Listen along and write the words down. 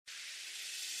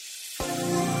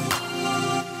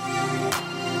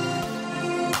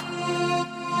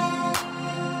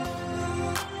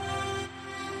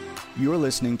You're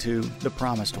listening to The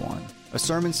Promised One, a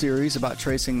sermon series about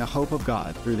tracing the hope of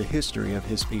God through the history of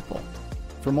His people.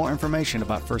 For more information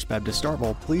about First Baptist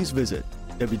Starkville, please visit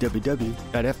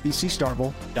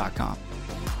www.fbcstarkville.com.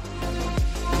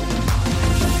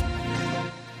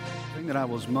 The thing that I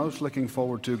was most looking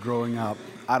forward to growing up,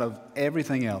 out of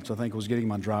everything else, I think, was getting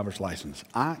my driver's license.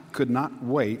 I could not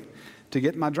wait to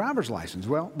get my driver's license.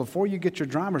 Well, before you get your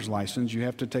driver's license, you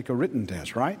have to take a written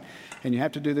test, right? And you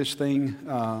have to do this thing,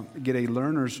 get a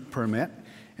learner's permit,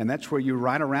 and that's where you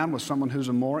ride around with someone who's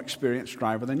a more experienced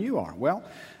driver than you are. Well,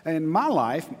 in my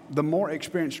life, the more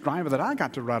experienced driver that I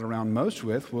got to ride around most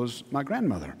with was my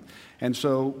grandmother. And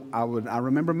so I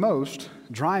remember most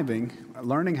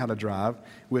learning how to drive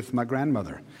with my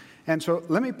grandmother. And so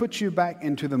let me put you back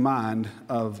into the mind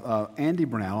of Andy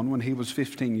Brown when he was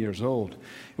 15 years old.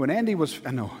 When Andy was,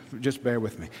 just bear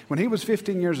with me. When he was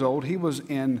 15 years old, he was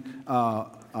in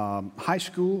high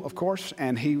school, of course,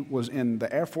 and he was in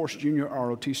the Air Force Junior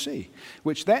ROTC,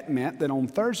 which that meant that on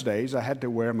Thursdays I had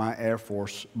to wear my Air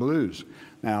Force blues.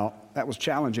 Now, that was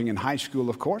challenging in high school,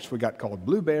 of course. We got called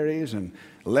blueberries and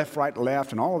left, right,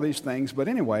 left, and all of these things. But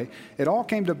anyway, it all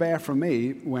came to bear for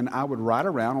me when I would ride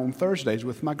around on Thursdays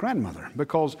with my grandmother,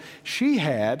 because she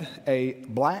had a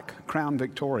black Crown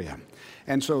Victoria.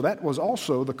 And so that was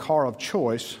also the car of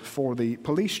choice for the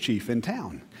police chief in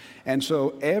town. And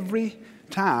so every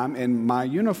time in my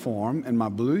uniform, in my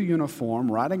blue uniform,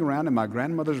 riding around in my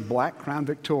grandmother's black Crown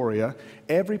Victoria,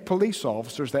 every police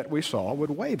officer that we saw would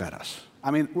wave at us. I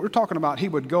mean, we're talking about he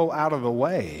would go out of the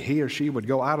way, he or she would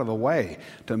go out of the way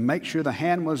to make sure the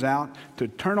hand was out, to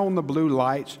turn on the blue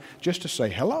lights, just to say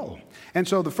hello. And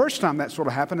so the first time that sort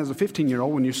of happened as a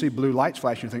 15-year-old, when you see blue lights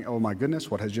flashing, you think, oh my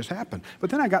goodness, what has just happened? But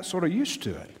then I got sort of used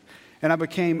to it. And I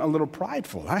became a little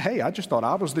prideful. Hey, I just thought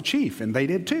I was the chief, and they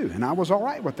did too, and I was all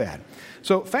right with that.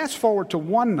 So fast forward to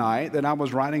one night that I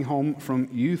was riding home from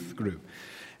youth group.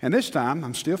 And this time,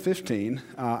 I'm still 15.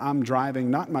 I'm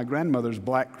driving not my grandmother's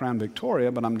black Crown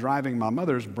Victoria, but I'm driving my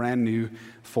mother's brand new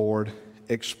Ford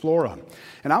Explorer.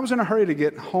 And I was in a hurry to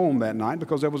get home that night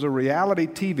because there was a reality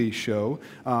TV show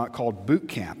called Boot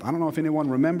Camp. I don't know if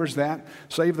anyone remembers that.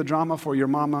 Save the drama for your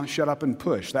mama, shut up and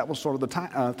push. That was sort of the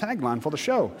tagline for the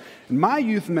show. And my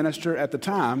youth minister at the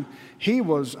time, he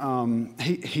auditioned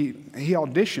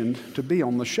to be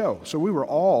on the show. So we were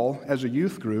all, as a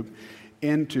youth group,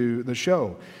 into the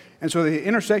show. And so the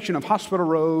intersection of Hospital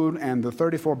Road and the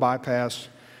 34 bypass,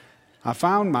 I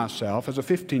found myself as a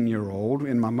 15-year-old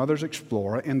in my mother's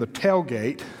Explorer in the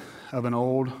tailgate of an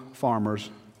old farmer's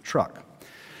truck.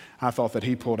 I thought that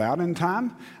he pulled out in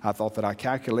time. I thought that I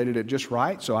calculated it just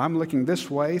right. So I'm looking this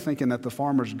way, thinking that the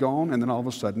farmer's gone, and then all of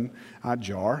a sudden I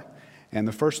jar. And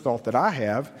the first thought that I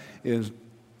have is,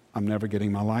 I'm never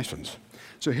getting my license.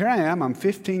 So here I am, I'm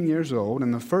 15 years old,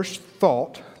 and the first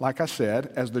thought, like I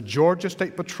said, as the Georgia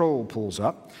State Patrol pulls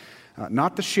up,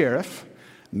 not the sheriff,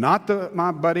 not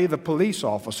my buddy, the police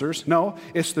officers. No,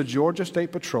 it's the Georgia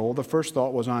State Patrol. The first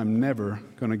thought was, I'm never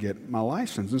going to get my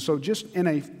license. And so just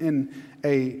in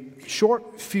a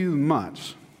short few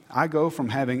months, I go from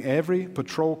having every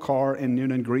patrol car in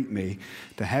Newnan greet me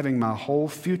to having my whole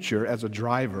future as a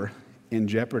driver in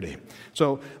jeopardy.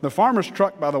 So the farmer's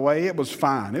truck, by the way, it was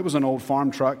fine. It was an old farm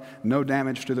truck, no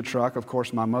damage to the truck. Of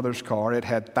course, my mother's car, it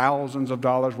had thousands of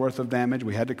dollars worth of damage.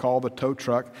 We had to call the tow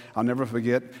truck. I'll never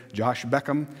forget Josh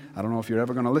Beckham. I don't know if you're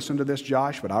ever going to listen to this,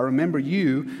 Josh, but I remember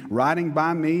you riding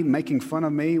by me, making fun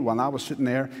of me while I was sitting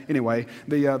there. Anyway,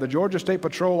 the Georgia State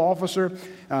Patrol officer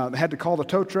had to call the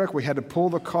tow truck. We had to pull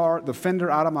the fender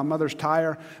out of my mother's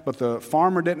tire, but the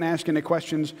farmer didn't ask any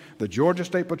questions. The Georgia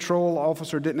State Patrol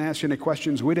officer didn't ask any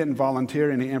questions. We didn't volunteer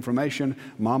any information.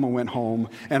 Mama went home,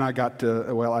 and I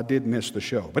did miss the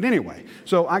show. But anyway,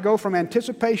 so I go from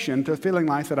anticipation to feeling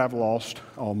like that I've lost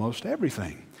almost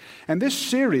everything. And this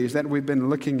series that we've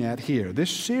been looking at here, this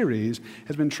series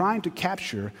has been trying to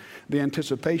capture the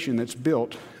anticipation that's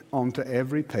built onto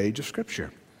every page of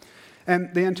Scripture.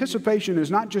 And the anticipation is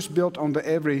not just built onto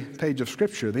every page of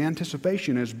Scripture. The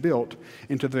anticipation is built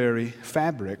into the very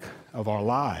fabric of our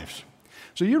lives.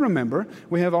 So you remember,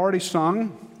 we have already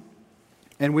sung,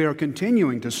 and we are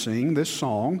continuing to sing this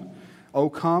song, O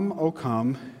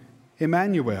Come,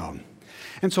 Emmanuel.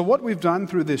 And so what we've done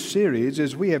through this series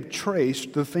is we have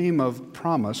traced the theme of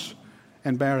promise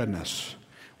and barrenness.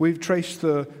 We've traced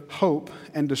the hope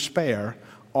and despair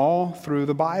all through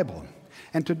the Bible.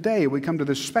 And today we come to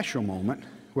this special moment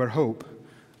where hope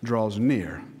draws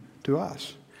near to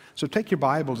us. So take your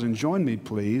Bibles and join me,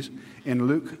 please, in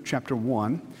Luke chapter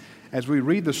 1 as we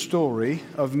read the story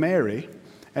of Mary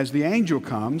as the angel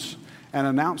comes and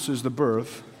announces the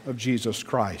birth of Jesus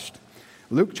Christ.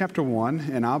 Luke chapter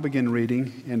 1, and I'll begin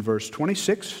reading in verse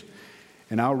 26,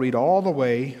 and I'll read all the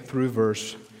way through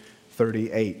verse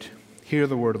 38. Hear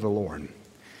the word of the Lord.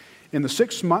 In the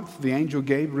 6th month, the angel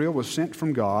Gabriel was sent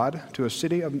from God to a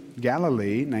city of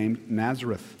Galilee named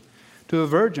Nazareth, to a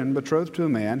virgin betrothed to a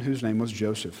man whose name was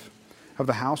Joseph, of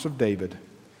the house of David.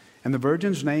 And the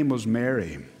virgin's name was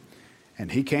Mary.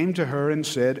 And he came to her and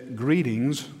said,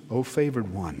 "Greetings, O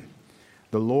favored one.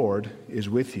 The Lord is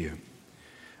with you."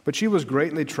 But she was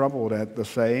greatly troubled at the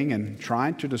saying and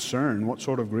tried to discern what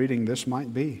sort of greeting this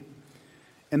might be.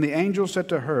 And the angel said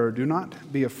to her, "Do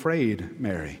not be afraid,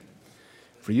 Mary,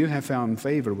 for you have found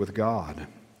favor with God.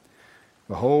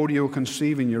 Behold, you will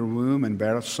conceive in your womb and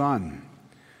bear a son,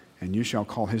 and you shall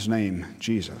call his name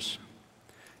Jesus.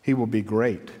 He will be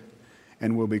great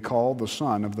and will be called the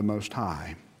Son of the Most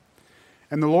High.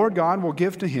 And the Lord God will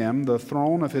give to him the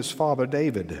throne of his father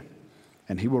David,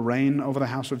 and he will reign over the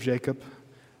house of Jacob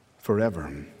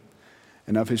forever,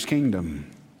 and of his kingdom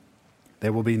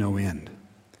there will be no end."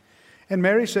 And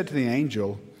Mary said to the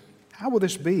angel, "How will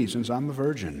this be, since I'm a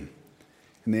virgin?"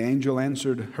 And the angel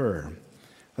answered her,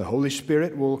 "The Holy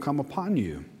Spirit will come upon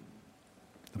you.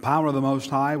 The power of the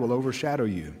Most High will overshadow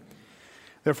you.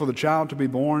 Therefore the child to be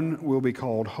born will be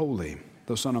called Holy,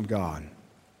 the Son of God.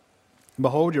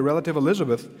 Behold, your relative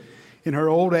Elizabeth, in her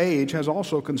old age, has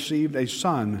also conceived a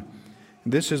son.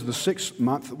 This is the 6th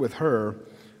month with her,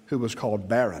 who was called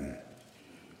barren.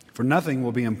 For nothing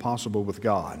will be impossible with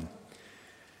God."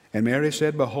 And Mary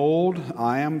said, "Behold,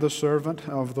 I am the servant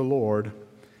of the Lord.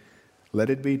 Let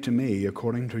it be to me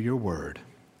according to your word."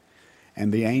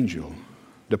 And the angel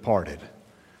departed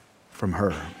from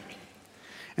her.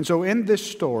 And so in this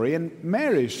story, in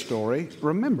Mary's story,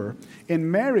 remember, in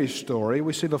Mary's story,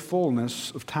 we see the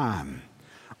fullness of time.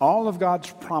 All of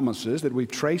God's promises that we've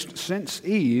traced since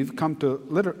Eve come to,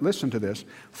 listen to this,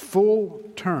 full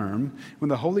term when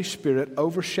the Holy Spirit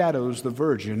overshadows the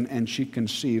virgin and she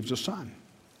conceives a son.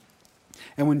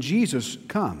 And when Jesus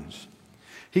comes,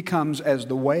 he comes as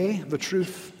the way, the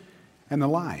truth, and the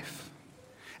life.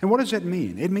 And what does that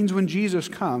mean? It means when Jesus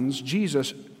comes,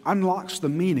 Jesus unlocks the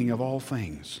meaning of all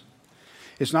things.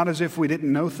 It's not as if we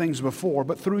didn't know things before,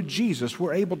 but through Jesus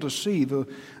we're able to see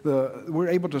we're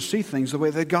able to see things the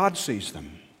way that God sees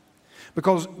them.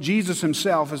 Because Jesus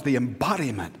himself is the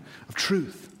embodiment of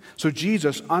truth. So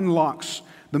Jesus unlocks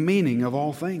the meaning of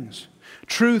all things.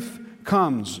 Truth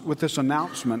comes with this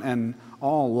announcement and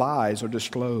all lies are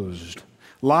disclosed.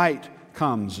 Light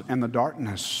comes and the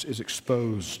darkness is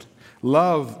exposed.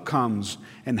 Love comes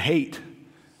and hate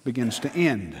begins to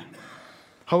end.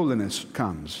 Holiness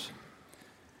comes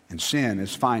and sin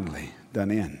is finally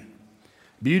done in.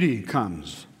 Beauty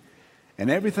comes, and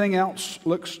everything else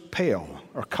looks pale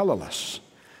or colorless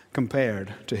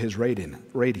compared to his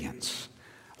radiance.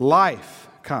 Life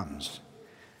comes,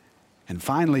 and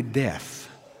finally death,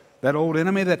 that old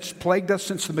enemy that's plagued us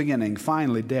since the beginning,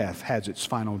 finally death has its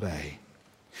final day.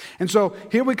 And so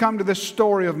here we come to this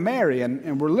story of Mary,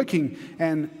 and we're looking,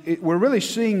 and we're really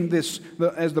seeing this,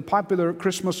 as the popular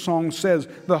Christmas song says,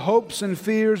 the hopes and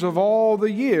fears of all the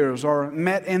years are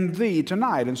met in thee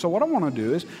tonight. And so what I want to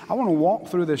do is, I want to walk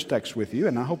through this text with you,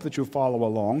 and I hope that you'll follow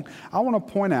along. I want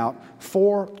to point out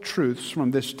 4 truths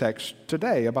from this text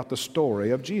today about the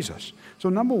story of Jesus. So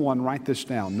number 1, write this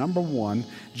down. Number 1,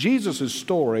 Jesus'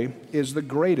 story is the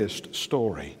greatest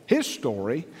story. His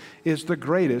story is the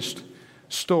greatest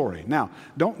story. Now,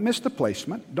 don't miss the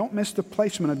placement. Don't miss the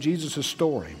placement of Jesus'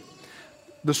 story.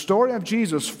 The story of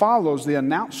Jesus follows the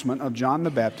announcement of John the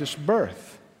Baptist's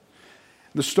birth.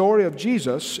 The story of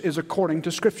Jesus is according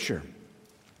to Scripture.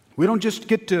 We don't just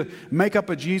get to make up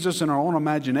a Jesus in our own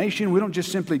imagination. We don't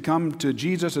just simply come to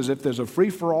Jesus as if there's a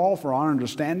free-for-all for our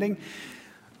understanding.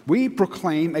 We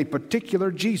proclaim a particular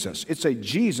Jesus. It's a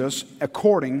Jesus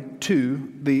according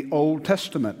to the Old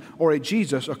Testament, or a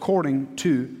Jesus according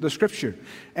to the Scripture.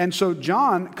 And so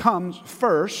John comes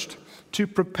first to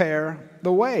prepare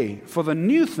the way for the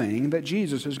new thing that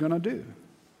Jesus is going to do.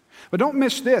 But don't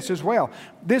miss this as well.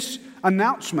 This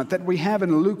announcement that we have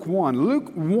in Luke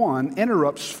 1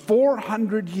 interrupts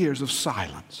 400 years of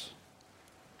silence.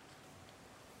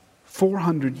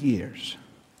 400 years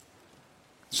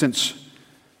since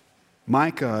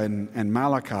Micah and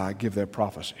Malachi give their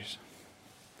prophecies.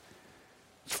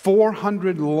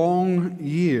 400 long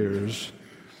years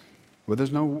where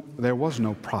there was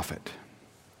no prophet.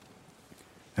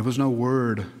 There was no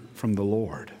word from the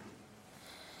Lord.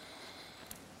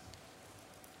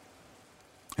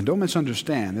 And don't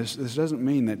misunderstand, this doesn't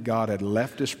mean that God had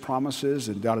left His promises,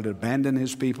 that God had abandoned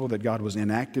His people, that God was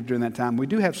inactive during that time. We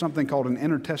do have something called an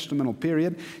intertestamental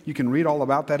period. You can read all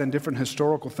about that in different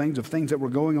historical things of things that were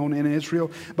going on in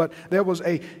Israel. But there was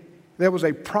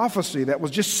a prophecy that was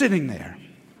just sitting there.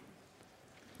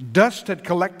 Dust had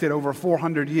collected over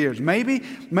 400 years.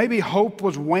 Maybe hope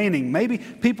was waning. Maybe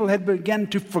people had begun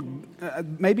to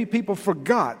maybe people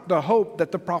forgot the hope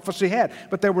that the prophecy had.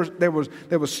 But there was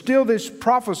still these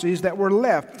prophecies that were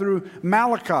left through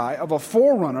Malachi of a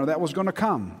forerunner that was going to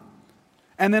come,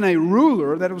 and then a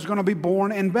ruler that was going to be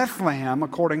born in Bethlehem,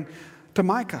 according to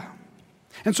Micah.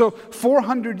 And so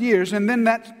 400 years, and then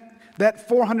that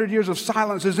 400 years of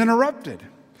silence is interrupted.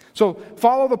 So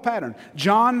follow the pattern.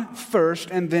 John first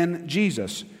and then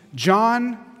Jesus.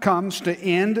 John comes to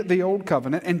end the old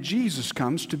covenant and Jesus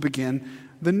comes to begin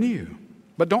the new.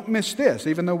 But don't miss this,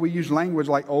 even though we use language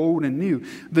like old and new.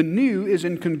 The new is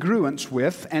in congruence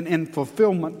with and in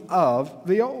fulfillment of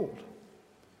the old.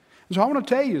 So I want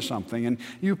to tell you something, and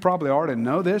you probably already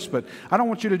know this, but I don't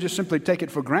want you to just simply take it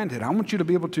for granted. I want you to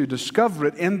be able to discover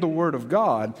it in the Word of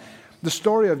God. The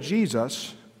story of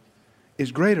Jesus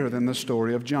is greater than the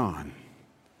story of John.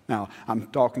 Now, I'm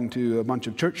talking to a bunch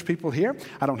of church people here.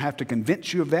 I don't have to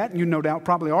convince you of that. You no doubt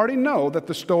probably already know that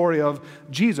the story of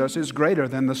Jesus is greater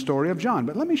than the story of John.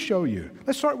 But let me show you.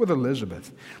 Let's start with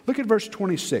Elizabeth. Look at verse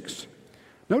 26.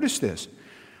 Notice this.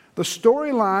 The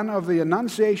storyline of the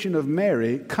Annunciation of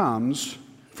Mary comes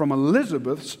from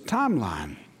Elizabeth's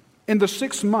timeline. In the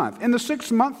 6th month. In the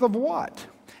 6th month of what?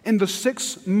 In the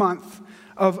 6th month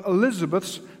of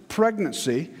Elizabeth's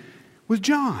pregnancy with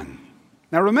John.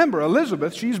 Now remember,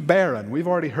 Elizabeth, she's barren. We've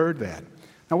already heard that.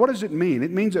 Now what does it mean?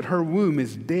 It means that her womb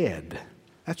is dead.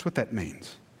 That's what that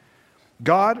means.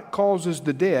 God causes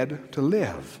the dead to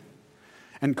live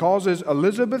and causes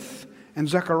Elizabeth and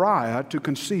Zechariah to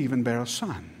conceive and bear a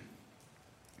son.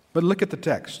 But look at the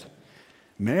text.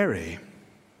 Mary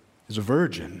is a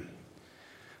virgin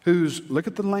who's, look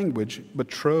at the language,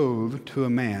 betrothed to a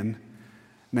man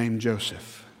named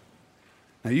Joseph.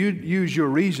 Now, you use your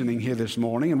reasoning here this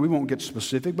morning, and we won't get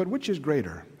specific, but which is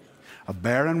greater? A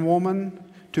barren woman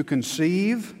to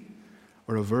conceive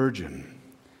or a virgin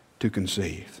to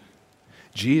conceive?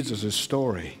 Jesus'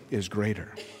 story is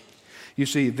greater. You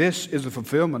see, this is the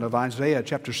fulfillment of Isaiah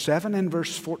chapter 7 and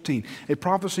verse 14, a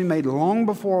prophecy made long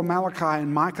before Malachi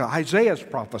and Micah, Isaiah's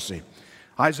prophecy.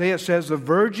 Isaiah says, the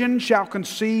virgin shall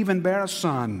conceive and bear a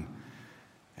son,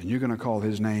 and you're going to call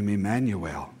his name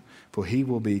Emmanuel, for he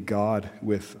will be God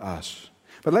with us.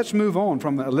 But let's move on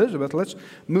from Elizabeth. Let's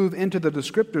move into the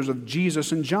descriptors of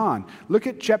Jesus and John. Look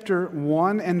at chapter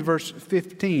 1 and verse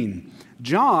 15.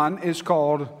 John is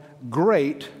called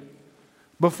great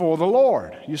before the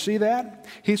Lord. You see that?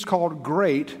 He's called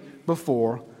great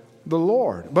before the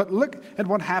Lord. But look at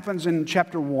what happens in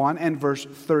chapter 1 and verse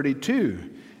 32.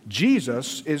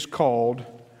 Jesus is called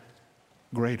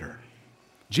greater.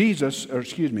 Jesus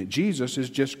is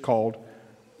just called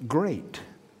great.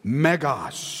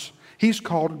 Megas. He's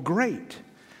called great.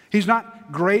 He's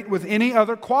not great with any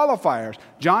other qualifiers.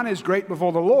 John is great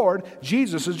before the Lord.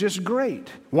 Jesus is just great.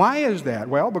 Why is that?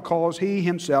 Well, because he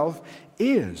himself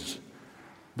is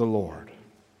the Lord.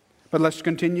 But let's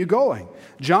continue going.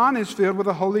 John is filled with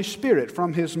the Holy Spirit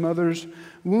from his mother's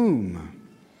womb.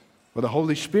 Well, the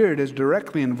Holy Spirit is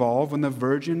directly involved when the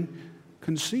virgin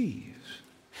conceives.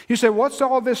 You say, what's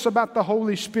all this about the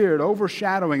Holy Spirit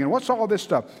overshadowing, and what's all this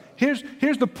stuff? Here's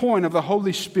the point of the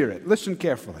Holy Spirit. Listen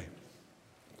carefully.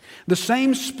 The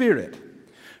same Spirit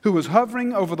who was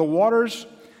hovering over the waters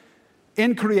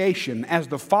in creation as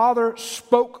the Father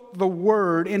spoke the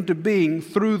Word into being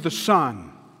through the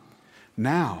Son,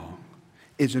 now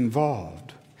is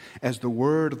involved as the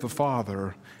Word of the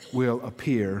Father will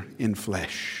appear in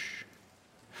flesh.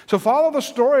 So follow the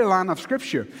storyline of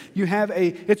Scripture. You have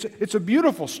it's a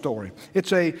beautiful story.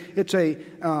 It's a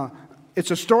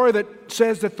story that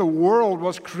says that the world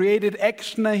was created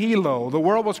ex nihilo. The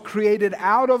world was created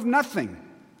out of nothing.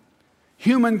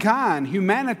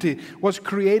 Humanity was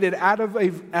created out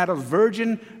of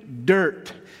virgin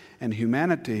dirt, and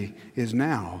humanity is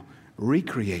now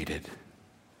recreated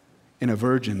in a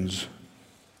virgin's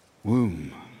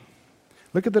womb.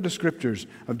 Look at the descriptors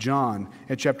of John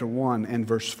at chapter 1 and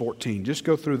verse 14. Just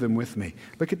go through them with me.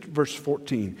 Look at verse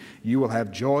 14. You will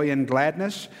have joy and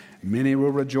gladness. Many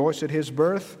will rejoice at his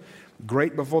birth.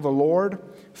 Great before the Lord,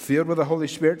 filled with the Holy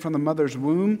Spirit from the mother's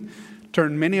womb.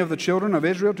 Turn many of the children of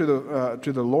Israel to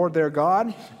the Lord their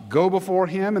God. Go before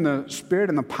him in the spirit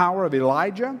and the power of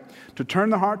Elijah, to turn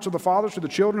the hearts of the fathers to the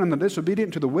children and the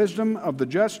disobedient to the wisdom of the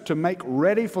just, to make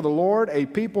ready for the Lord a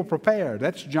people prepared.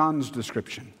 That's John's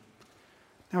description.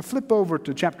 Now flip over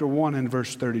to chapter 1 and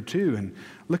verse 32 and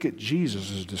look at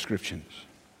Jesus' descriptions.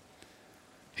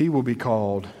 He will be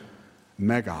called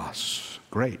Megas,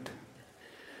 great,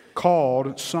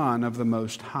 called Son of the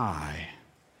Most High.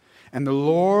 And the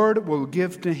Lord will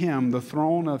give to him the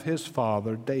throne of his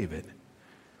father David.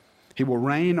 He will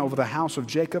reign over the house of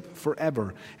Jacob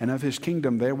forever, and of his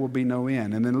kingdom there will be no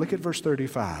end. And then look at verse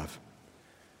 35.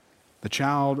 The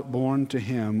child born to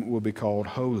him will be called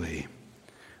Holy,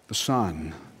 the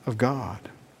Son of God.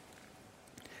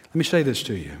 Let me say this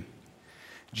to you.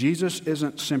 Jesus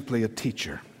isn't simply a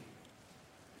teacher.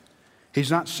 He's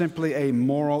not simply a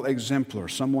moral exemplar,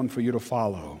 someone for you to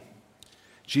follow.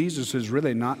 Jesus is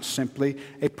really not simply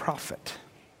a prophet.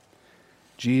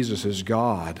 Jesus is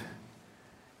God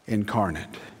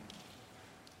incarnate.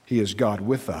 He is God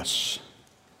with us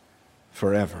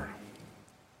forever.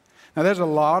 Now, there's a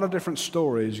lot of different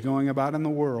stories going about in the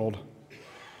world,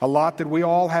 a lot that we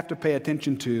all have to pay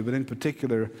attention to, but in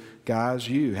particular, guys,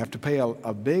 you have to pay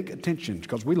a big attention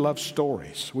because we love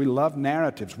stories. We love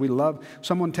narratives. We love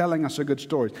someone telling us a good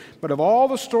story. But of all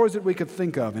the stories that we could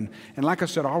think of, and like I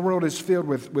said, our world is filled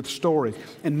with stories.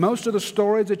 And most of the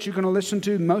stories that you're going to listen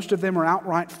to, most of them are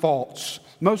outright false.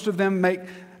 Most of them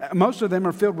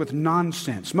are filled with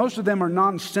nonsense. Most of them are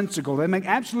nonsensical. They make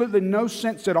absolutely no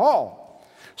sense at all.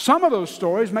 Some of those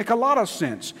stories make a lot of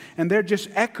sense, and they're just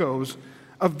echoes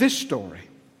of this story.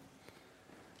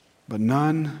 But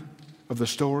none of the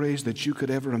stories that you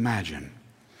could ever imagine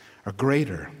are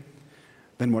greater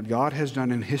than what God has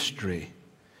done in history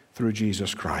through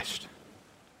Jesus Christ.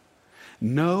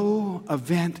 No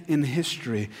event in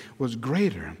history was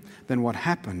greater than what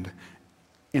happened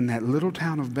in that little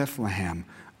town of Bethlehem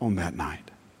on that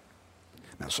night.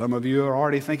 Now, some of you are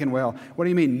already thinking, well, what do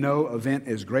you mean no event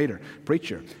is greater?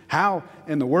 Preacher, how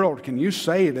in the world can you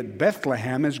say that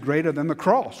Bethlehem is greater than the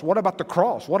cross? What about the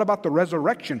cross? What about the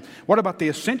resurrection? What about the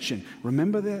ascension?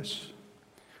 Remember this.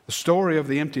 The story of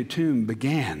the empty tomb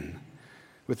began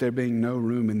with there being no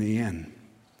room in the inn.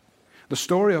 The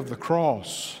story of the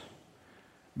cross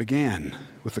began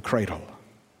with the cradle.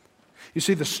 You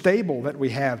see, the stable that we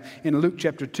have in Luke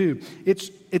chapter 2,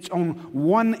 it's on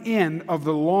one end of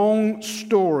the long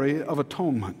story of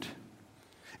atonement.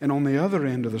 And on the other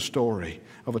end of the story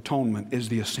of atonement is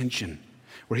the ascension,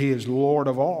 where he is Lord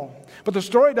of all. But the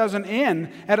story doesn't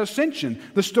end at ascension.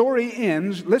 The story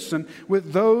ends, listen,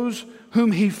 with those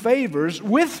whom he favors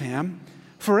with him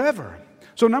forever.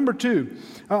 So number 2,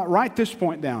 write this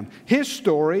point down. His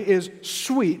story is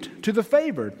sweet to the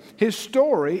favored. His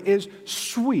story is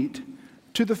sweet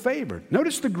to the favored.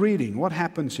 Notice the greeting. What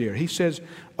happens here? He says,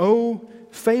 "O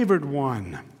favored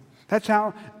one." That's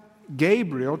how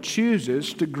Gabriel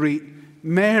chooses to greet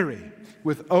Mary,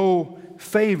 with "O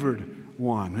favored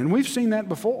one." And we've seen that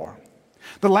before.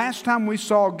 The last time we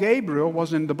saw Gabriel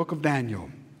was in the book of Daniel.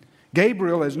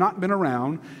 Gabriel has not been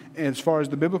around, as far as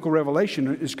the biblical revelation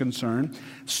is concerned,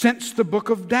 since the book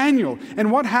of Daniel.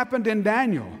 And what happened in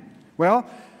Daniel? Well,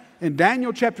 in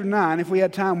Daniel chapter 9, if we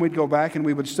had time, we'd go back and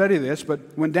we would study this. But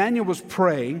when Daniel was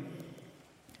praying,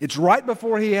 it's right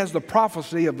before he has the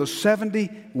prophecy of the 70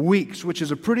 weeks, which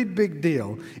is a pretty big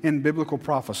deal in biblical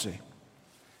prophecy.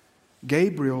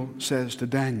 Gabriel says to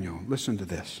Daniel, listen to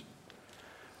this.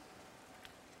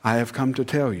 "I have come to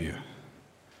tell you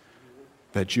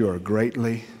that you are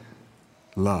greatly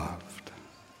loved."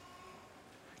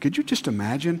 Could you just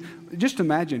imagine? Just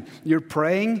imagine you're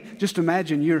praying. Just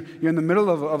imagine you're in the middle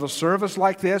of a service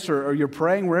like this, or you're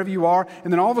praying wherever you are,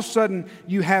 and then all of a sudden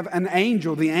you have an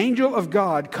angel, the angel of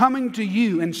God, coming to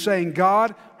you and saying,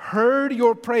 "God heard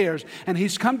your prayers, and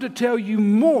He's come to tell you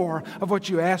more of what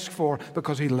you asked for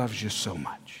because He loves you so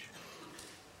much."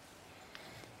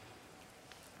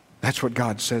 That's what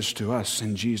God says to us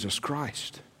in Jesus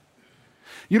Christ.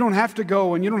 You don't have to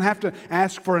go and you don't have to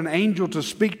ask for an angel to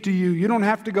speak to you. You don't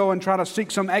have to go and try to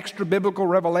seek some extra biblical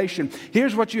revelation.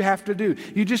 Here's what you have to do.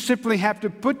 You just simply have to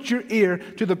put your ear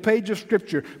to the page of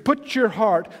Scripture. Put your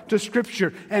heart to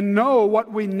Scripture and know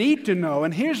what we need to know.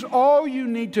 And here's all you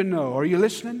need to know. Are you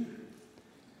listening?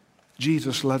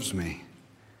 Jesus loves me.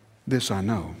 This I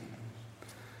know.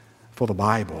 For the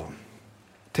Bible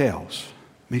tells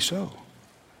me so.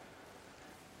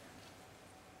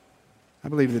 I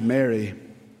believe that Mary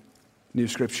knew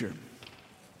Scripture.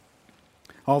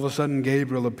 All of a sudden,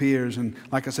 Gabriel appears, and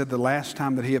like I said, the last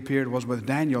time that he appeared was with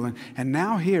Daniel, and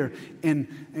now here, in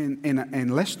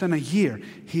less than a year,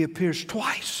 he appears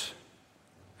twice.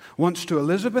 Once to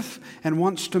Elizabeth and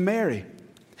once to Mary.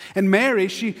 And Mary,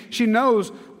 she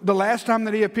knows the last time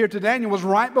that he appeared to Daniel was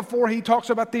right before he talks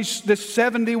about this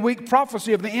 70-week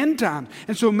prophecy of the end time.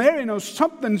 And so Mary knows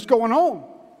something's going on.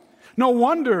 No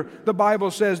wonder the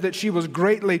Bible says that she was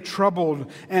greatly troubled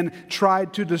and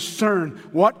tried to discern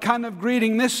what kind of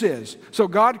greeting this is. So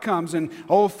God comes and,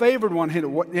 favored one,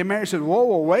 and Mary said,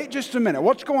 whoa, wait just a minute.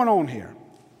 What's going on here?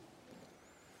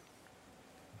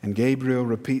 And Gabriel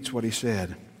repeats what he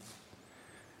said.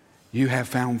 You have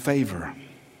found favor,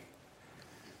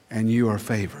 and you are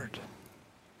favored.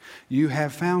 You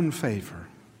have found favor,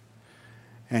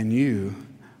 and you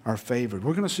are favored.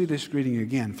 We're going to see this greeting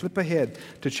again. Flip ahead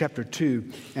to chapter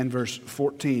 2 and verse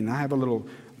 14. I have a little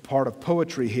part of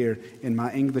poetry here in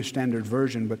my English Standard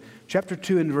Version, but chapter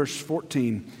 2 and verse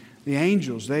 14, the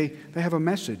angels, they have a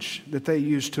message that they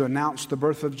use to announce the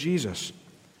birth of Jesus.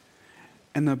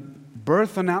 And the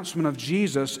birth announcement of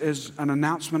Jesus is an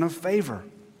announcement of favor.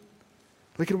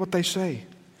 Look at what they say.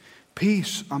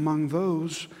 Peace among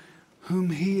those whom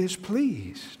He is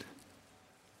pleased.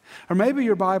 Or maybe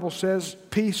your Bible says,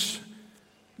 peace,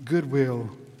 goodwill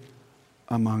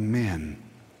among men.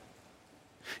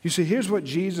 You see, here's what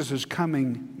Jesus'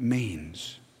 coming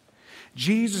means.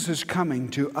 Jesus is coming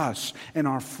to us in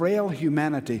our frail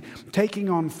humanity, taking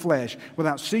on flesh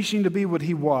without ceasing to be what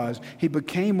He was. He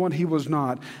became what He was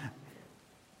not.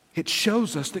 It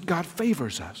shows us that God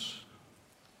favors us.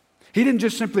 He didn't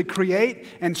just simply create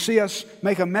and see us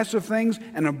make a mess of things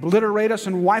and obliterate us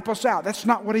and wipe us out. That's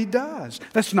not what He does.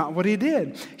 That's not what He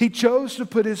did. He chose to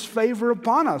put His favor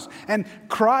upon us. And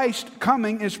Christ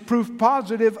coming is proof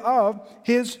positive of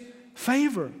His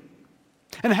favor.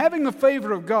 And having the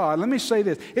favor of God, let me say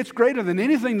this, it's greater than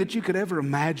anything that you could ever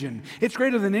imagine. It's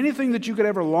greater than anything that you could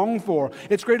ever long for.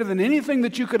 It's greater than anything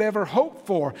that you could ever hope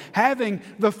for, having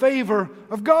the favor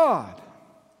of God.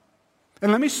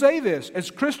 And let me say this,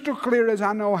 as crystal clear as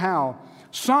I know how,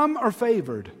 some are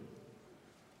favored,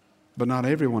 but not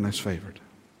everyone is favored.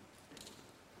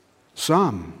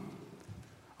 Some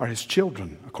are His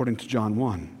children, according to John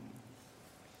 1.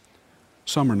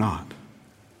 Some are not.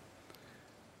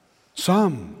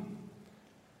 Some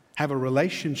have a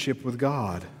relationship with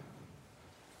God.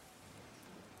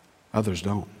 Others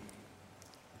don't.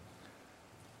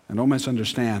 And don't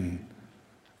misunderstand,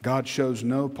 God shows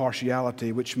no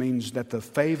partiality, which means that the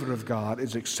favor of God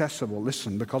is accessible.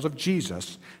 Listen, because of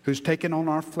Jesus, who's taken on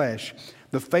our flesh,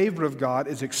 the favor of God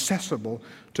is accessible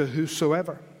to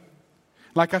whosoever.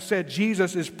 Like I said,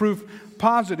 Jesus is proof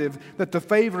positive that the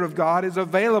favor of God is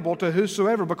available to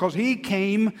whosoever, because He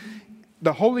came,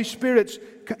 the Holy Spirit's,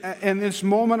 in this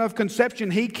moment of conception,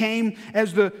 He came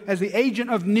as the agent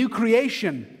of new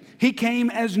creation. He came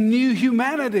as new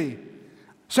humanity.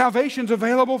 Salvation's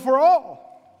available for all.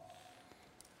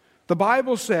 The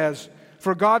Bible says,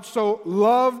 for God so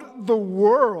loved the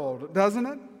world, doesn't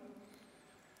it?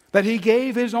 That He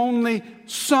gave His only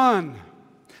Son.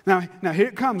 Now here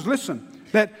it comes, listen.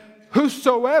 That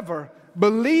whosoever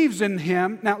believes in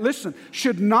Him, now listen,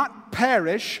 should not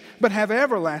perish, but have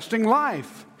everlasting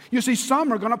life. You see,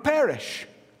 some are going to perish.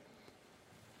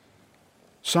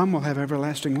 Some will have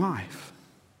everlasting life.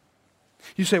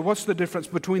 You say, what's the difference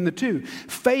between the two?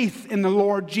 Faith in the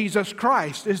Lord Jesus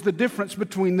Christ is the difference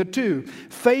between the two.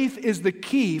 Faith is the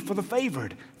key for the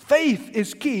favored. Faith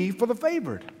is key for the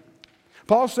favored.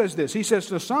 Paul says this. He says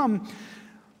to some,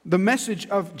 the message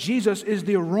of Jesus is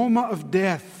the aroma of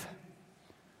death.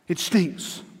 It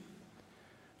stinks.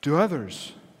 To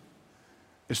others,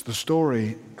 it's the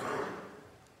story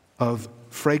of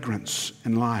fragrance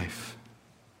and life.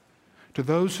 To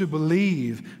those who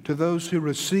believe, to those who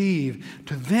receive,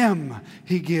 to them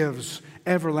He gives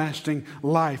everlasting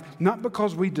life. Not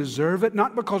because we deserve it,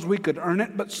 not because we could earn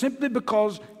it, but simply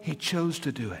because He chose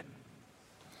to do it.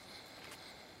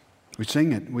 We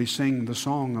sing it. We sing the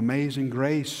song, Amazing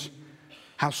Grace.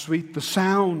 How sweet the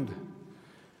sound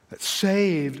that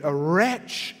saved a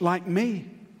wretch like me.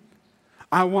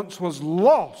 I once was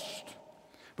lost,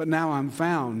 but now I'm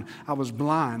found. I was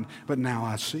blind, but now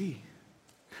I see.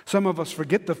 Some of us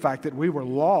forget the fact that we were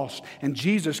lost and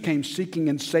Jesus came seeking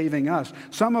and saving us.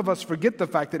 Some of us forget the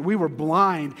fact that we were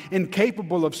blind,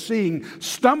 incapable of seeing,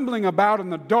 stumbling about in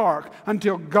the dark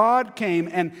until God came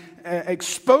and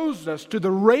exposed us to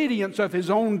the radiance of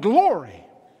His own glory.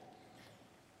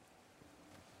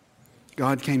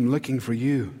 God came looking for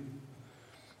you.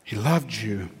 He loved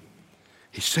you.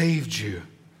 He saved you.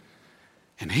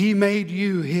 And He made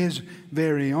you His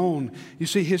very own. You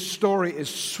see, His story is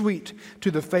sweet to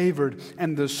the favored,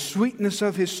 and the sweetness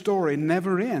of His story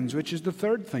never ends, which is the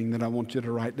third thing that I want you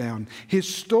to write down.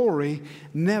 His story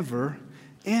never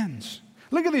ends.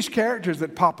 Look at these characters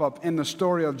that pop up in the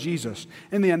story of Jesus,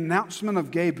 in the announcement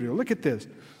of Gabriel. Look at this.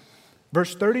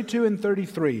 Verse 32 and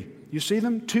 33. You see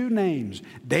them? Two names,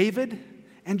 David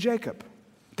and Jacob.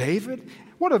 David?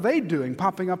 What are they doing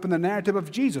popping up in the narrative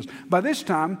of Jesus? By this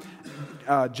time,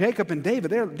 Jacob and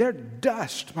David, they're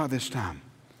dust by this time.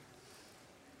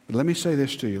 But let me say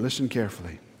this to you. Listen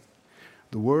carefully.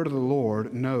 The word of the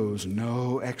Lord knows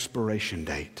no expiration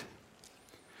date.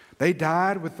 They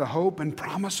died with the hope and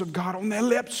promise of God on their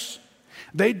lips.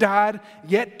 They died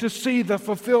yet to see the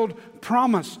fulfilled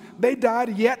promise. They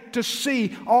died yet to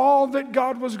see all that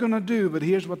God was going to do. But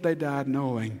here's what they died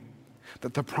knowing: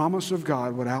 that the promise of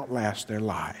God would outlast their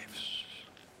lives.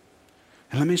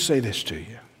 And let me say this to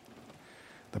you.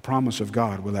 The promise of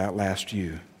God will outlast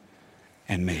you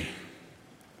and me.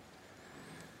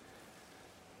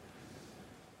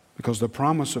 Because the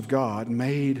promise of God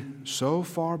made so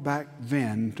far back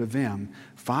then to them,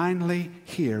 finally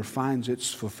here finds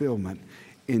its fulfillment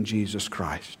in Jesus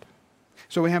Christ.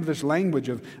 So we have this language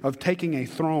of taking a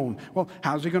throne. Well,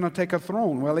 how's he going to take a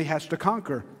throne? Well, he has to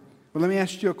conquer. Well, let me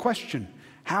ask you a question.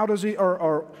 How does he,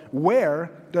 or where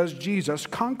does Jesus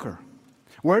conquer?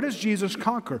 Where does Jesus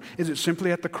conquer? Is it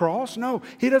simply at the cross? No,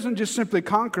 he doesn't just simply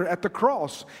conquer at the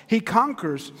cross. He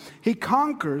conquers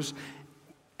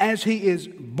as he is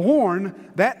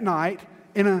born that night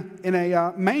in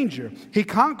a manger. He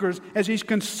conquers as he's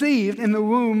conceived in the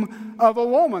womb of a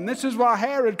woman. This is why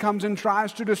Herod comes and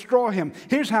tries to destroy him.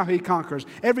 Here's how he conquers.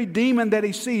 Every demon that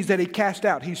he sees that he cast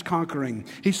out, he's conquering.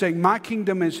 He's saying, my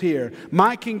kingdom is here.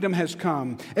 My kingdom has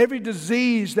come. Every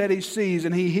disease that he sees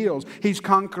and he heals, he's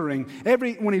conquering.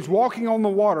 When he's walking on the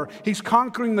water, he's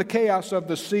conquering the chaos of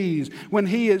the seas. When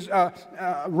he is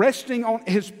resting on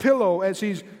his pillow as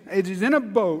he's in a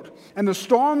boat, and the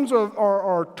storms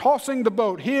are tossing the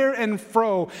boat here and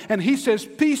fro, and he says,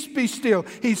 peace, be still.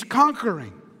 He's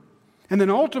conquering. And then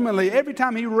ultimately, every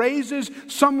time he raises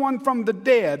someone from the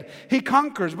dead, he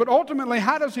conquers. But ultimately,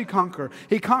 how does he conquer?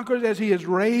 He conquers as he is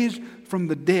raised from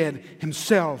the dead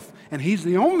himself. And he's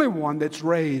the only one that's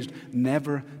raised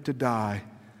never to die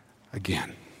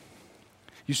again.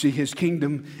 You see, his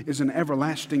kingdom is an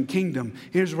everlasting kingdom.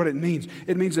 Here's what it means.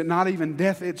 It means that not even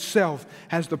death itself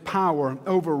has the power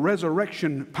over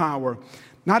resurrection power.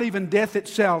 Not even death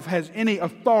itself has any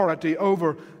authority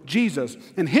over Jesus.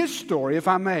 And his story, if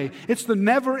I may, it's the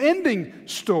never-ending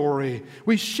story.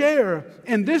 We share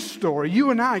in this story.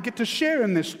 You and I get to share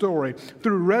in this story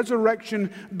through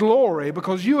resurrection glory,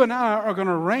 because you and I are going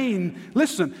to reign,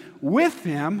 listen, with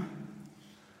him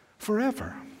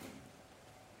forever.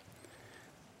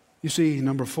 You see,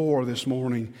 number 4 this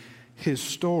morning, his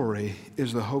story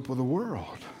is the hope of the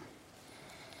world.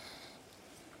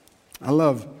 I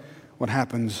love what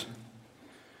happens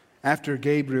after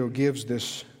Gabriel gives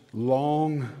this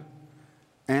long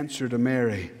answer to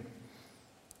Mary.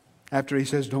 After he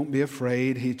says, don't be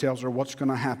afraid, he tells her what's going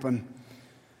to happen.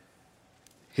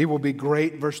 He will be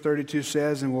great, verse 32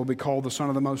 says, and will be called the Son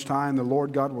of the Most High, and the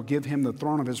Lord God will give him the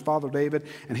throne of his father David,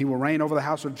 and he will reign over the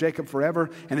house of Jacob forever,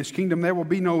 and his kingdom there will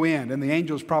be no end. And the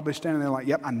angel's probably standing there like,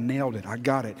 yep, I nailed it. I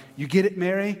got it. You get it,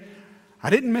 Mary? I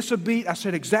didn't miss a beat. I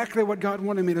said exactly what God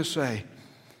wanted me to say.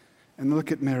 And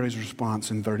look at Mary's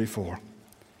response in 34.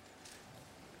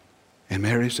 And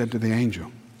Mary said to the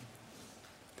angel,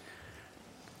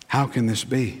 how can this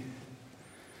be,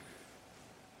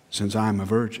 since I am a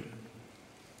virgin?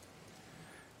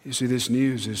 You see, this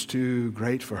news is too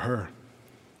great for her.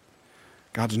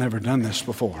 God's never done this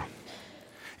before.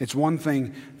 It's one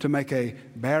thing to make a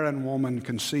barren woman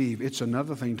conceive. It's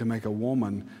another thing to make a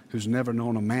woman who's never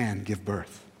known a man give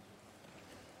birth.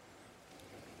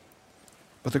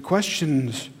 But the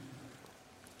questions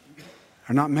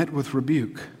are not met with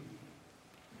rebuke.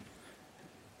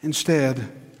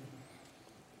 Instead,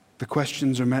 the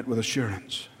questions are met with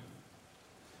assurance.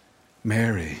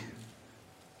 Mary,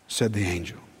 said the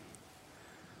angel,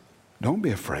 don't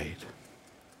be afraid.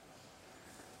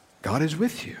 God is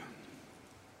with you.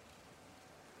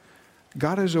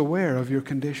 God is aware of your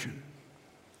condition.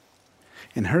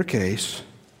 In her case,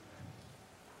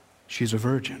 she's a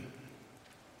virgin.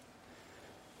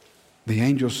 The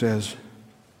angel says,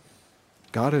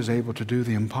 God is able to do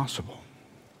the impossible.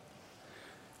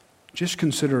 Just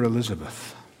consider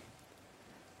Elizabeth,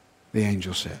 the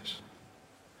angel says.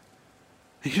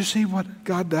 You see what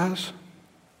God does?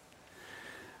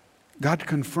 God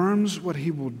confirms what he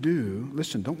will do.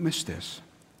 Listen, don't miss this.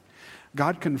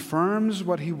 God confirms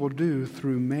what he will do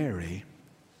through Mary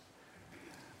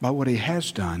by what he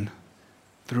has done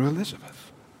through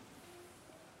Elizabeth.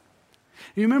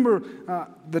 You remember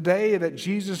the day that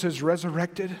Jesus is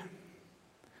resurrected?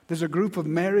 There's a group of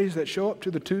Marys that show up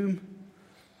to the tomb.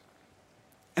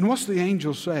 And what's the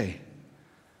angel say?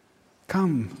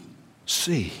 Come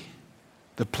see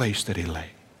the place that he lay.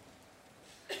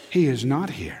 He is not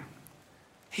here.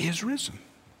 He is risen.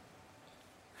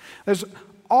 There's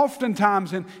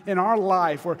oftentimes in our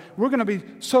life where we're going to be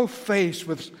so faced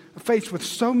with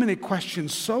so many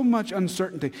questions, so much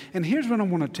uncertainty. And here's what I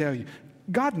want to tell you.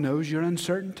 God knows your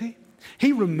uncertainty.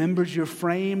 He remembers your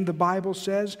frame, the Bible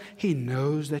says. He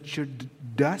knows that you're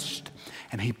dust,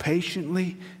 and He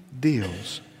patiently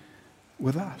deals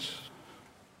with us.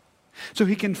 So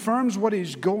He confirms what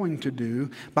He's going to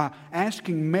do by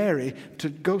asking Mary to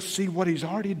go see what He's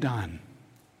already done.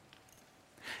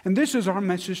 And this is our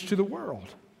message to the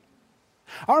world.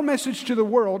 Our message to the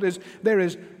world is there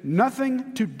is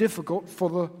nothing too difficult for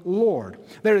the Lord.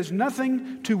 There is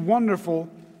nothing too wonderful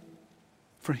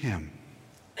for Him.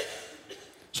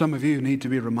 Some of you need to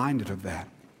be reminded of that.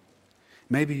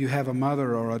 Maybe you have a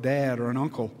mother or a dad or an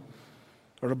uncle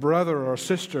or a brother or a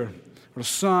sister or a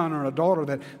son or a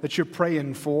daughter that you're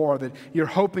praying for, that you're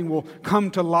hoping will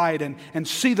come to light and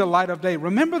see the light of day.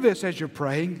 Remember this as you're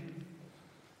praying.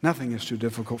 Nothing is too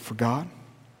difficult for God.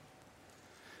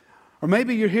 Or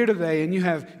maybe you're here today and you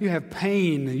have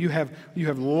pain, you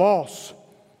have loss.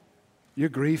 Your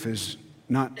grief is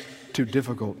not too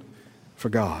difficult for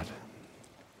God.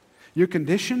 Your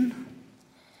condition,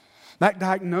 that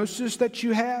diagnosis that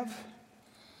you have,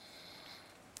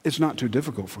 it's not too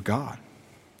difficult for God.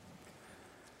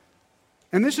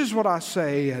 And this is what I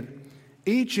say at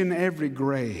each and every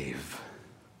grave,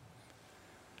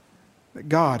 that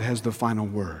God has the final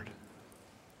word.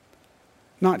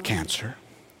 Not cancer,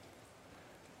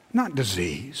 not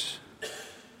disease.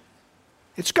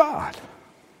 It's God.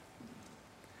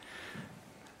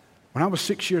 When I was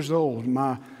 6 years old,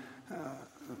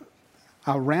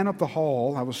 I ran up the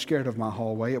hall. I was scared of my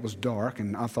hallway. It was dark,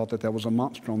 and I thought that there was a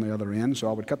monster on the other end, so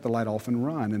I would cut the light off and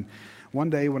run. And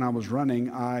one day when I was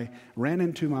running, I ran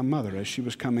into my mother as she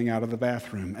was coming out of the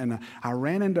bathroom, and I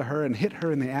ran into her and hit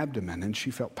her in the abdomen, and she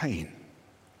felt pain.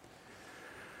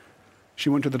 She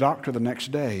went to the doctor the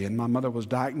next day, and my mother was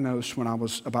diagnosed when I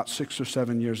was about 6 or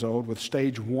 7 years old with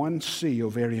stage 1C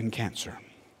ovarian cancer.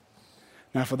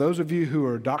 Now, for those of you who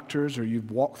are doctors or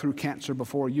you've walked through cancer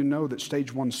before, you know that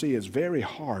stage 1C is very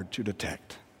hard to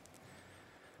detect.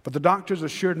 But the doctors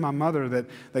assured my mother that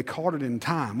they caught it in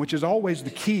time, which is always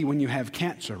the key when you have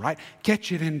cancer, right?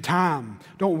 Catch it in time.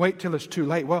 Don't wait till it's too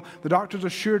late. Well, the doctors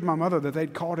assured my mother that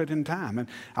they'd caught it in time. And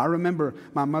I remember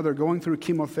my mother going through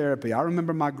chemotherapy. I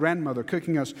remember my grandmother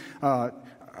cooking us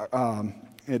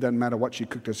it doesn't matter what she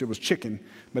cooked us. It was chicken,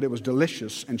 but it was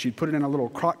delicious. And she'd put it in a little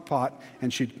crock pot,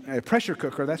 and a pressure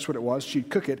cooker, that's what it was. She'd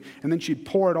cook it, and then she'd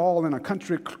pour it all in a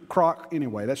country crock.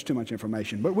 Anyway, that's too much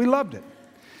information, but we loved it.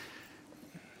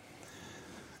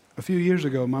 A few years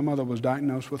ago, my mother was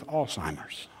diagnosed with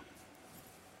Alzheimer's.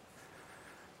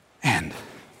 And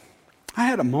I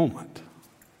had a moment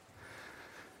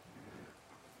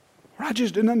where I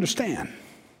just didn't understand.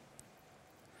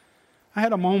 I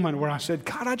had a moment where I said,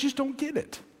 God, I just don't get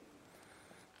it.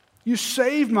 You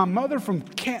saved my mother from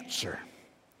cancer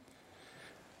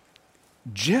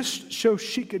just so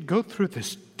she could go through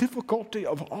this difficulty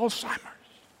of Alzheimer's.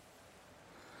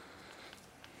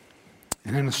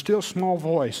 And in a still small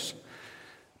voice,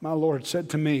 my Lord said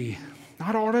to me,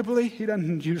 not audibly, He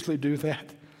doesn't usually do that.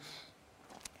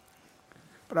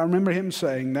 But I remember Him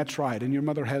saying, that's right, and your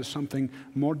mother has something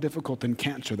more difficult than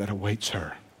cancer that awaits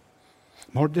her.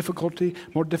 More difficult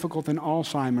than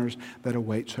Alzheimer's that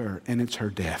awaits her, and it's her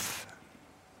death.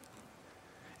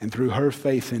 And through her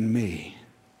faith in me,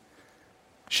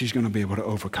 she's going to be able to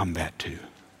overcome that too.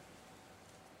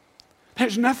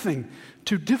 There's nothing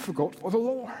too difficult for the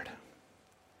Lord.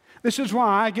 This is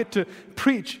why I get to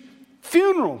preach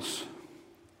funerals,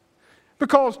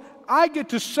 because I get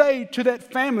to say to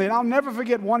that family, and I'll never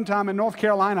forget one time in North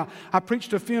Carolina, I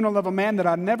preached a funeral of a man that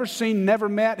I'd never seen, never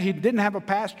met. He didn't have a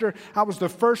pastor. I was the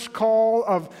first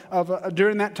call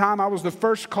during that time, I was the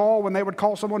first call when they would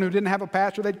call someone who didn't have a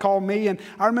pastor, they'd call me. And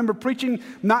I remember preaching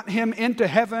not him into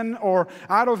heaven or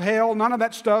out of hell, none of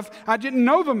that stuff. I didn't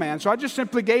know the man, so I just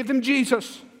simply gave them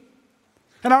Jesus.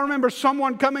 And I remember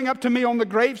someone coming up to me on the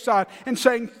graveside and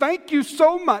saying, thank you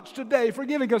so much today for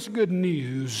giving us good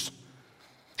news.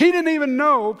 He didn't even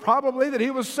know, probably, that he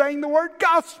was saying the word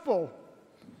gospel.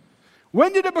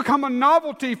 When did it become a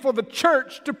novelty for the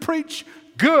church to preach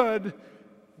good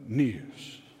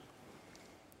news?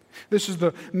 This is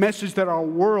the message that our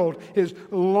world is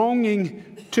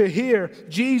longing to hear.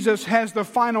 Jesus has the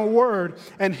final word,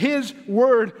 and His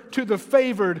word to the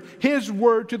favored, His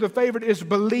word to the favored is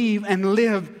believe and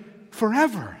live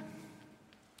forever.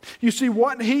 You see,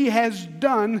 what He has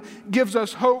done gives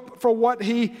us hope for what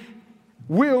He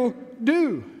will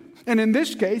do. And in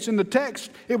this case, in the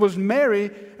text, it was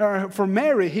for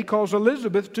Mary, He calls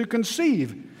Elizabeth to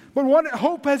conceive. But what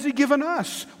hope has He given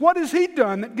us? What has He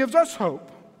done that gives us hope?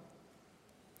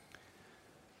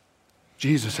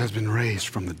 Jesus has been raised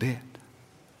from the dead.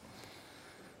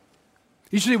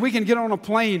 You see, we can get on a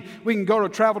plane, we can go to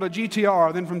travel to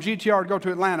GTR, then from GTR go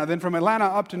to Atlanta, then from Atlanta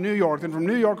up to New York, then from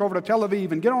New York over to Tel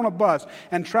Aviv, and get on a bus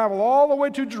and travel all the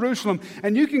way to Jerusalem,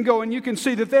 and you can go and you can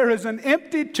see that there is an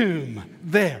empty tomb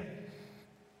there.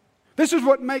 This is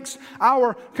what makes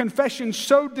our confession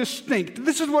so distinct.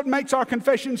 This is what makes our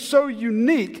confession so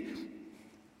unique,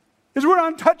 is we're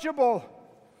untouchable.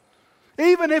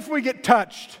 Even if we get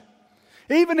touched,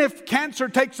 even if cancer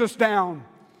takes us down,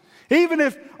 even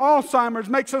if Alzheimer's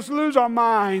makes us lose our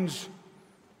minds,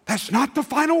 that's not the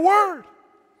final word.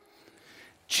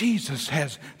 Jesus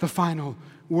has the final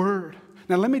word.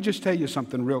 Now, let me just tell you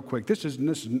something real quick. This is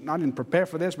I didn't prepare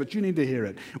for this, but you need to hear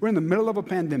it. We're in the middle of a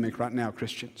pandemic right now,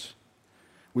 Christians.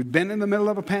 We've been in the middle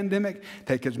of a pandemic.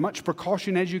 Take as much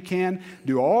precaution as you can.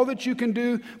 Do all that you can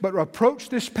do, but approach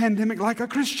this pandemic like a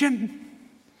Christian.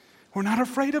 We're not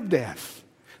afraid of death.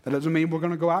 That doesn't mean we're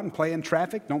going to go out and play in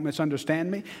traffic. Don't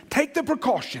misunderstand me. Take the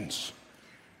precautions,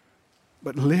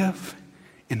 but live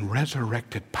in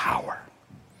resurrected power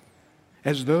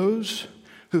as those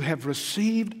who have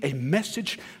received a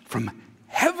message from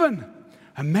heaven,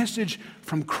 a message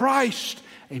from Christ,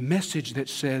 a message that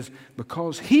says,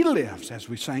 because He lives, as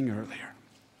we sang earlier,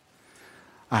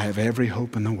 I have every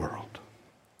hope in the world.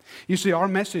 You see, our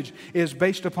message is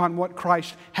based upon what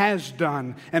Christ has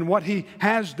done, and what He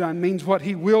has done means what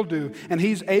He will do, and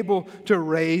He's able to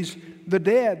raise the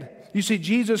dead. You see,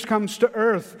 Jesus comes to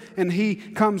earth, and He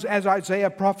comes as Isaiah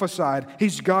prophesied.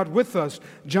 He's God with us.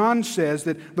 John says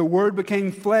that the Word became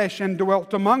flesh and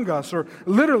dwelt among us, or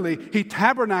literally, He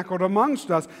tabernacled amongst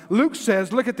us. Luke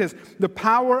says, look at this, the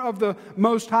power of the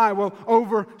Most High will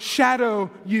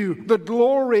overshadow you. The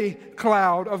glory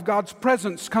cloud of God's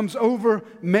presence comes over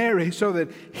Mary so that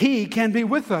He can be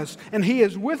with us, and He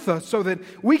is with us so that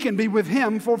we can be with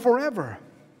Him for forever.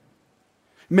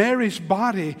 Mary's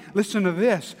body, listen to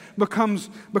this, becomes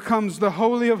the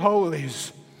Holy of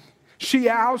Holies. She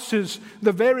houses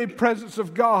the very presence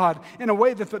of God in a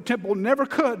way that the temple never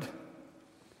could.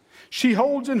 She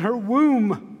holds in her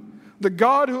womb the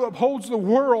God who upholds the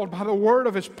world by the word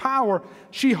of His power.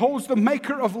 She holds the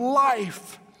maker of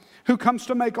life, who comes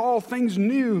to make all things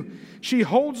new. She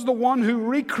holds the one who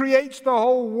recreates the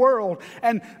whole world.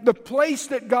 And the place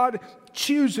that God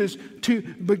chooses to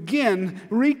begin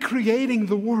recreating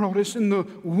the world is in the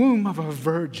womb of a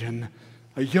virgin,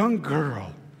 a young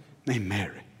girl named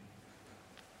Mary.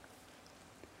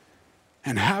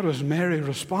 And how does Mary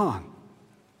respond?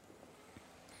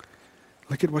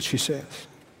 Look at what she says.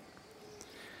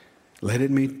 Let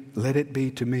it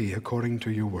be to me according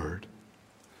to your word.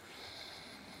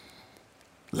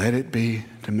 Let it be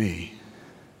to me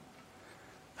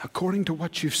according to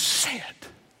what you've said.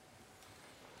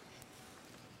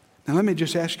 Now, let me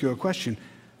just ask you a question.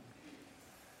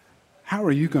 How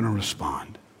are you going to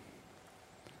respond?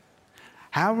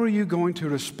 How are you going to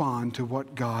respond to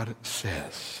what God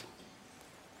says?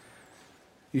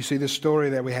 You see, the story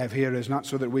that we have here is not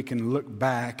so that we can look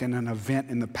back in an event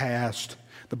in the past.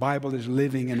 The Bible is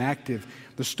living and active.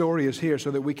 The story is here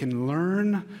so that we can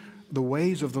learn the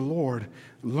ways of the Lord,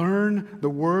 learn the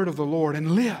word of the Lord,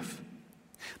 and live.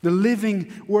 The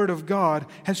living Word of God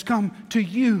has come to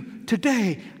you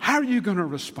today. How are you going to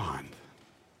respond?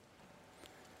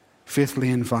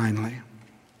 Fifthly and finally,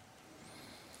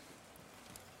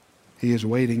 He is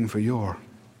waiting for your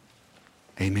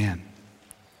amen.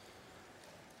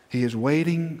 He is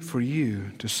waiting for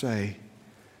you to say,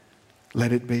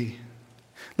 let it be.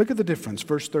 Look at the difference,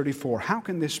 verse 34. How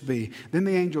can this be? Then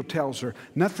the angel tells her,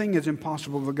 nothing is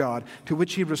impossible for God. To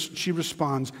which she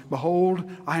responds, behold,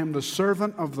 I am the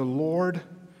servant of the Lord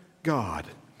God.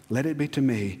 Let it be to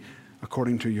me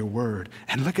according to your word.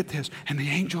 And look at this. And the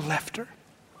angel left her.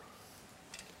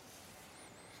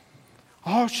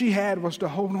 All she had was to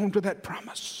hold on to that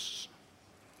promise.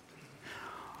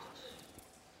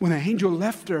 When the angel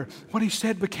left her, what he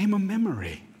said became a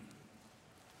memory.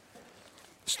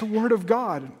 It's the Word of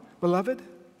God, beloved.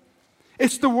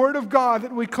 It's the Word of God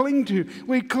that we cling to.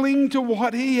 We cling to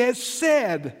what He has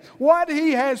said. What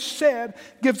He has said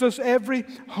gives us every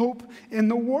hope in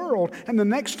the world. And the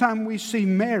next time we see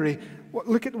Mary,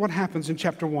 look at what happens in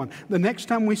chapter 1. The next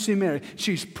time we see Mary,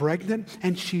 she's pregnant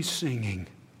and she's singing.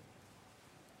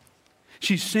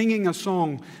 She's singing a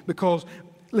song because,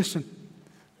 listen,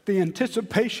 the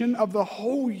anticipation of the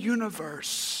whole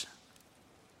universe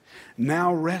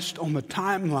now rest on the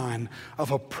timeline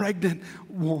of a pregnant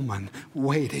woman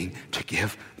waiting to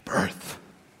give birth.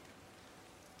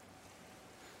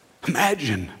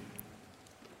 Imagine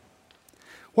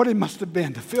what it must have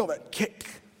been to feel that kick.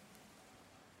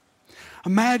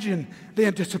 Imagine the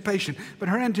anticipation. But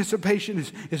her anticipation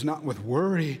is not with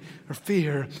worry or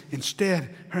fear.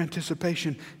 Instead, her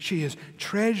anticipation, she is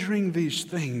treasuring these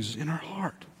things in her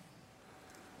heart.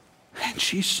 And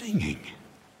she's singing.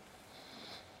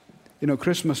 You know,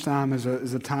 Christmas time is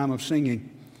a time of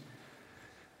singing.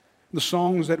 The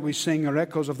songs that we sing are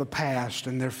echoes of the past,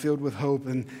 and they're filled with hope.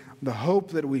 And the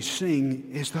hope that we sing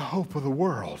is the hope of the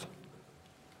world.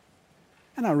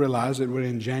 And I realize that we're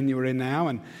in January now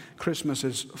and Christmas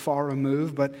is far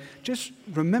removed, but just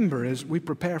remember as we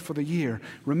prepare for the year,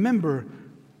 remember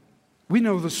we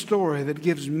know the story that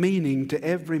gives meaning to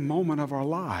every moment of our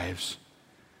lives.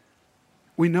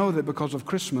 We know that because of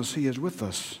Christmas, He is with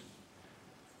us.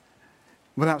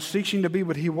 Without ceasing to be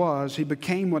what He was, He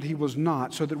became what He was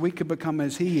not so that we could become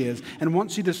as He is. And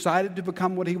once He decided to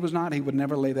become what He was not, He would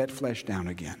never lay that flesh down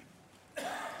again.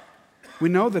 We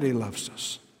know that He loves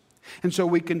us. And so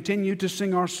we continue to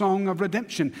sing our song of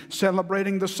redemption,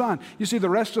 celebrating the Son. You see, the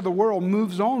rest of the world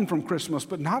moves on from Christmas,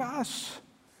 but not us.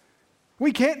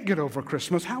 We can't get over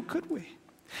Christmas. How could we?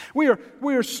 We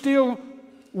are still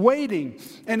waiting.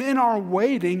 And in our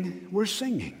waiting, we're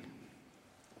singing.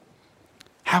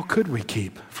 How could we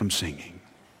keep from singing?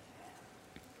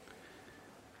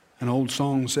 An old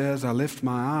song says, I lift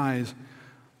my eyes,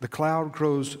 the cloud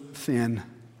grows thin.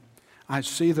 I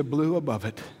see the blue above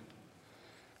it.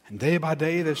 And day by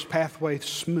day this pathway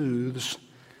smooths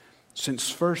since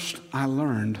first I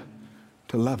learned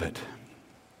to love it.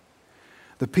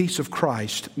 The peace of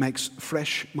Christ makes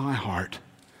fresh my heart,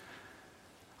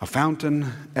 a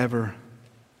fountain ever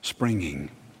springing.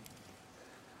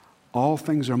 All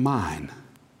things are mine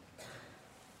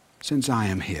since I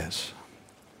am His.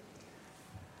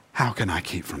 How can I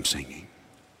keep from singing?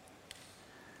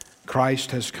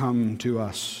 Christ has come to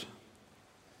us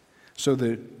so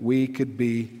that we could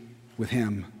be with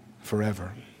Him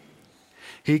forever.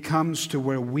 He comes to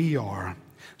where we are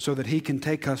so that He can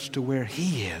take us to where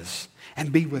He is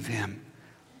and be with Him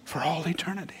for all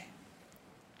eternity.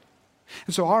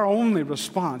 And so our only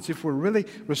response, if we're really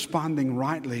responding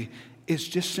rightly, is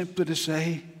just simply to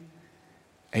say,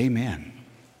 Amen.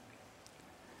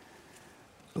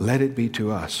 Let it be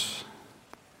to us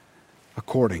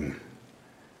according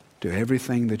to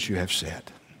everything that You have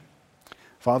said.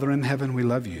 Father in heaven, we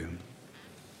love You.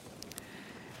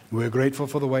 We're grateful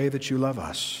for the way that You love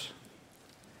us.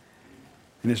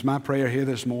 And it's my prayer here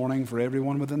this morning for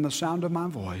everyone within the sound of my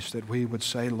voice that we would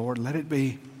say, Lord, let it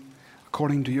be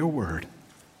according to Your word.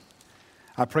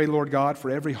 I pray, Lord God, for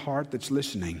every heart that's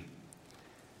listening.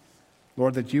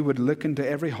 Lord, that You would look into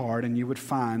every heart and You would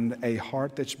find a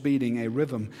heart that's beating a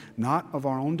rhythm, not of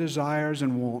our own desires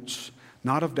and wants,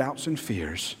 not of doubts and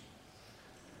fears,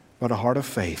 but a heart of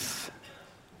faith,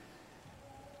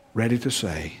 ready to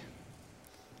say,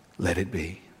 let it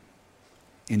be.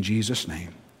 In Jesus'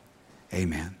 name,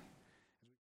 amen.